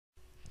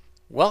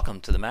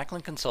Welcome to the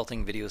Macklin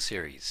Consulting video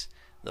series.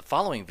 The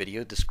following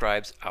video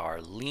describes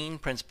our Lean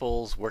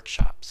Principles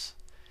workshops.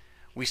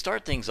 We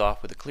start things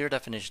off with a clear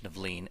definition of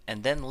Lean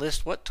and then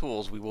list what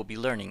tools we will be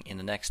learning in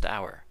the next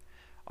hour.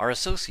 Our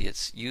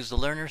associates use the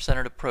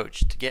learner-centered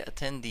approach to get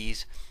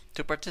attendees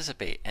to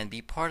participate and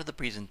be part of the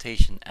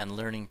presentation and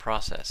learning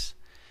process.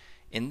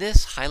 In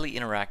this highly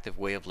interactive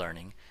way of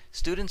learning,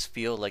 students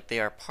feel like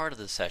they are part of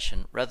the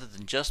session rather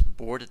than just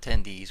bored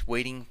attendees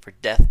waiting for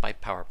death by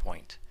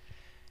PowerPoint.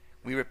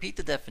 We repeat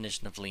the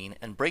definition of Lean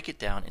and break it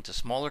down into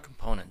smaller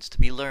components to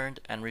be learned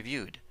and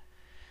reviewed.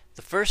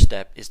 The first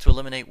step is to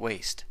eliminate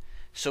waste,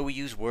 so we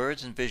use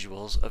words and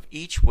visuals of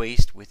each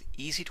waste with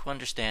easy to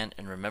understand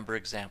and remember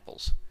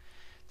examples.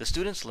 The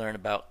students learn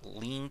about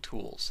Lean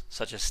tools,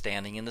 such as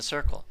standing in the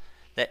circle,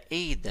 that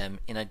aid them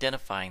in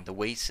identifying the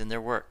wastes in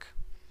their work.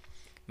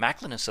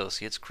 Macklin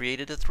associates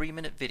created a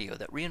 3-minute video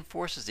that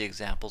reinforces the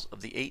examples of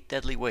the 8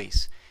 deadly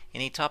wastes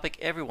in a topic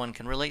everyone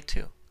can relate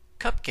to: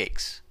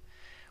 cupcakes.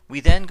 We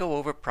then go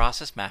over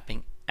process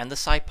mapping and the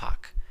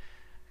SIPOC: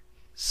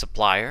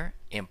 supplier,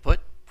 input,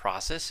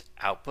 process,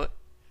 output,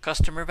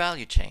 customer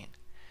value chain.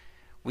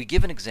 We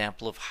give an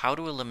example of how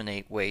to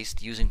eliminate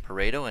waste using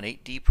Pareto and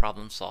 8D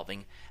problem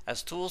solving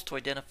as tools to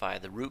identify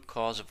the root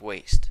cause of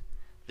waste.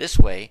 This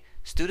way,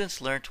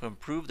 students learn to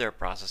improve their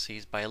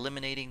processes by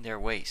eliminating their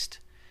waste.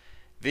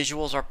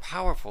 Visuals are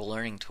powerful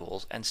learning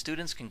tools, and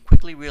students can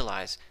quickly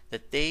realize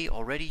that they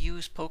already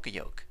use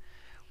Poka-yoke.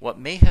 What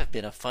may have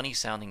been a funny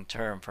sounding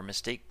term for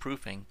mistake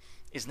proofing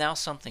is now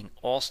something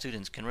all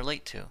students can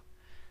relate to.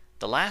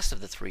 The last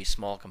of the 3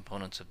 small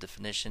components of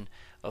definition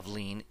of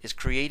Lean is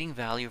creating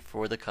value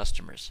for the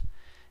customers.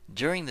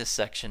 During this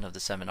section of the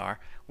seminar,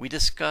 we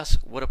discuss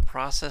what a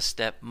process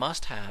step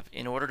must have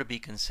in order to be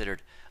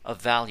considered of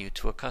value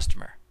to a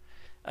customer.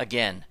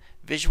 Again,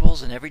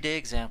 visuals and everyday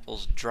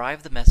examples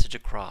drive the message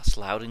across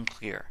loud and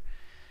clear.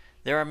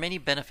 There are many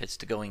benefits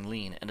to going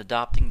Lean and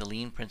adopting the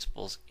Lean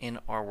principles in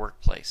our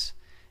workplace.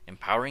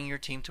 Empowering your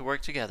team to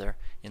work together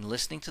in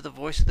listening to the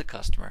voice of the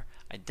customer,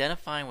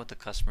 identifying what the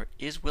customer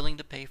is willing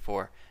to pay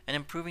for, and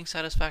improving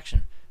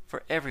satisfaction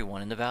for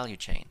everyone in the value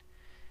chain.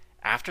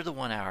 After the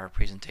 1-hour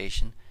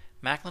presentation,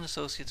 Macklin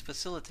associates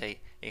facilitate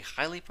a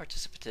highly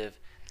participative,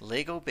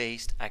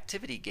 Lego-based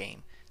activity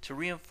game to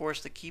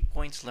reinforce the key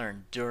points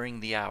learned during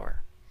the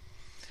hour.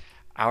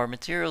 Our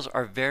materials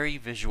are very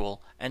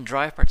visual and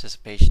drive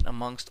participation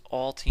amongst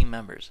all team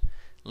members.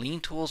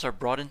 Lean tools are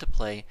brought into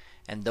play,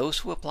 and those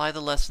who apply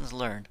the lessons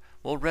learned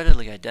will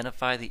readily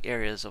identify the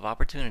areas of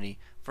opportunity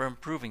for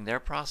improving their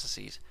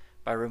processes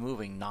by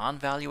removing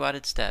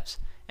non-value-added steps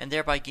and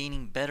thereby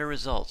gaining better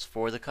results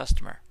for the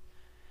customer.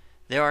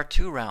 There are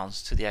 2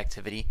 rounds to the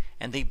activity,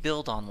 and they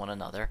build on one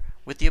another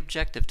with the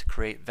objective to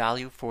create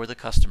value for the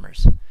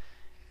customers.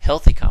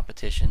 Healthy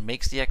competition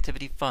makes the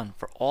activity fun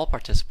for all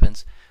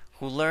participants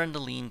who learn the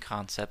Lean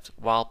concept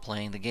while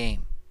playing the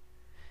game.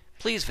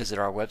 Please visit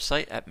our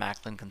website at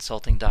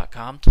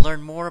macklinconsulting.com to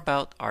learn more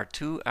about our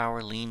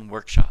 2-hour Lean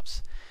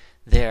workshops.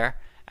 There,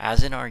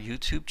 as in our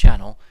YouTube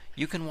channel,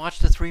 you can watch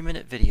the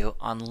 3-minute video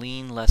on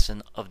Lean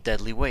lesson of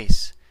deadly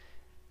wastes.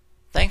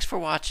 Thanks for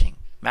watching.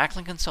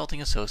 Macklin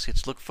Consulting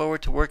Associates look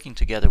forward to working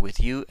together with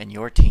you and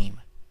your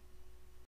team.